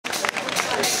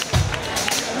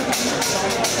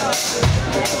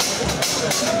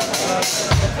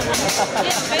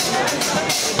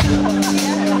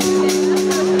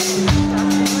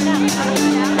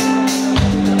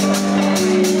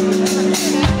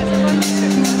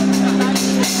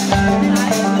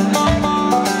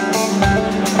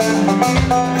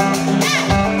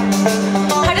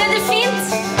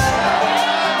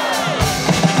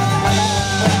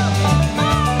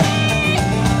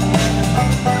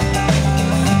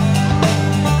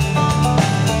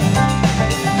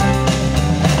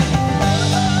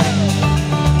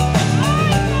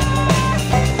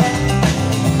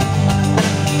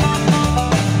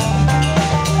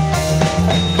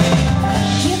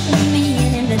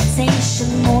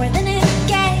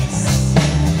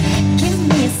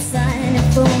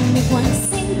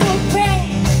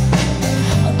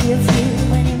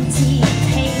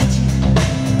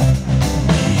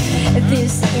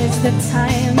The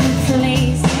time and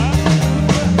place.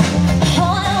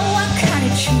 Oh, what kind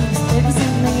of truth lives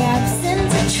in the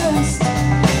absence of trust?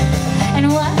 And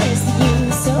what is the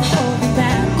use of holding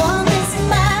back on this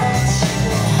much?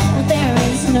 Well, there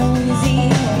is no easy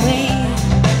way,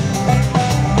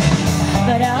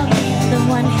 but I'll be the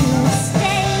one who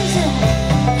stays.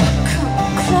 Come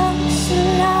closer,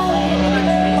 love.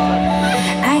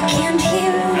 I can't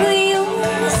hear what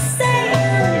you're saying.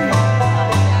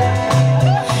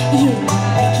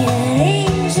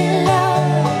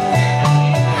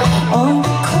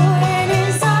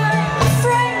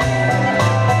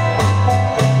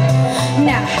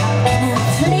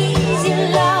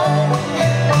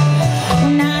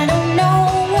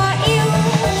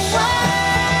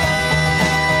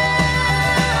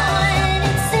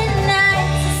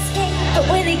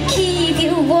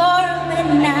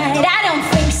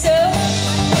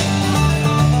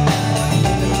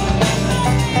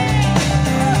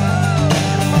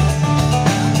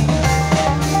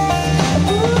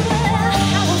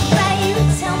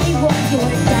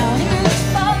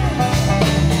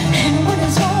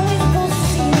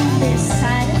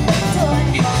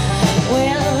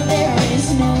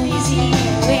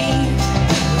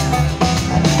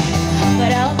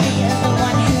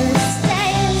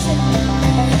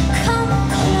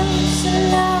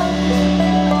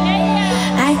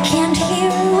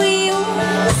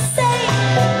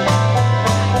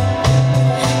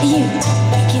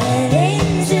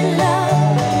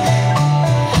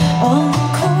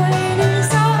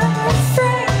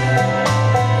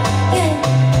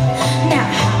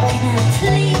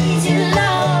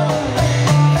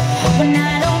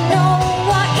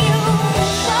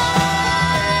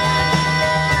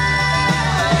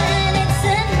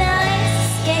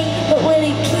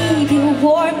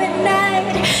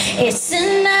 It's a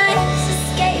nice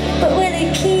escape, but will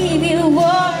it keep you warm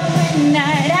at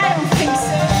night? I don't think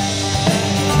so.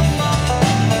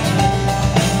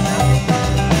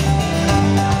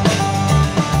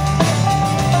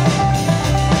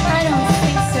 I don't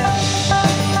think so.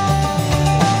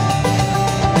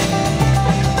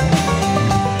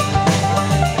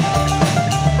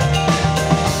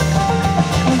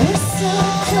 You're so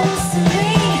close to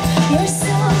me, you're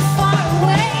so far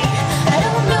away. I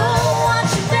don't know what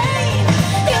you mean.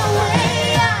 You're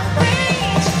way out of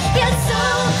reach. You're so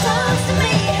close to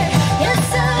me, you're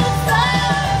so far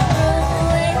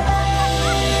away.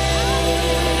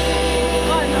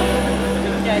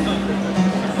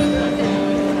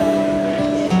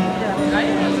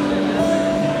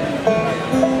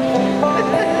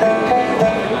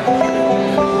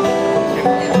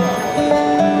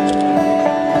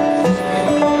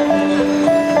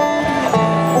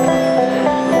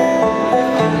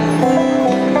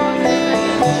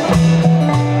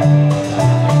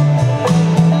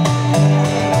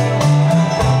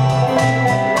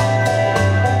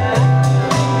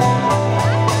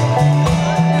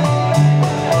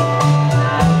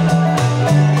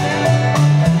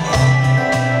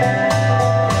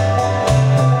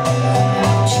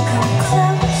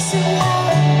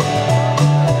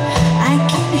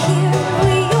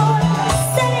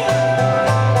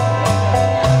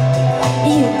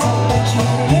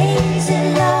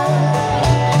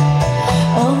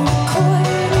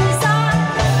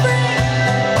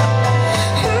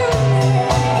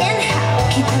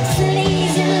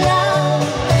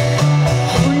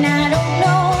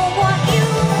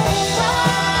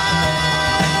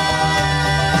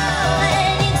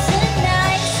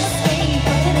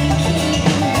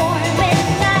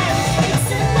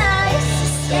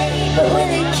 But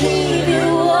will it keep you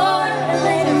warm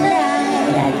at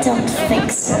night? I don't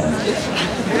think so.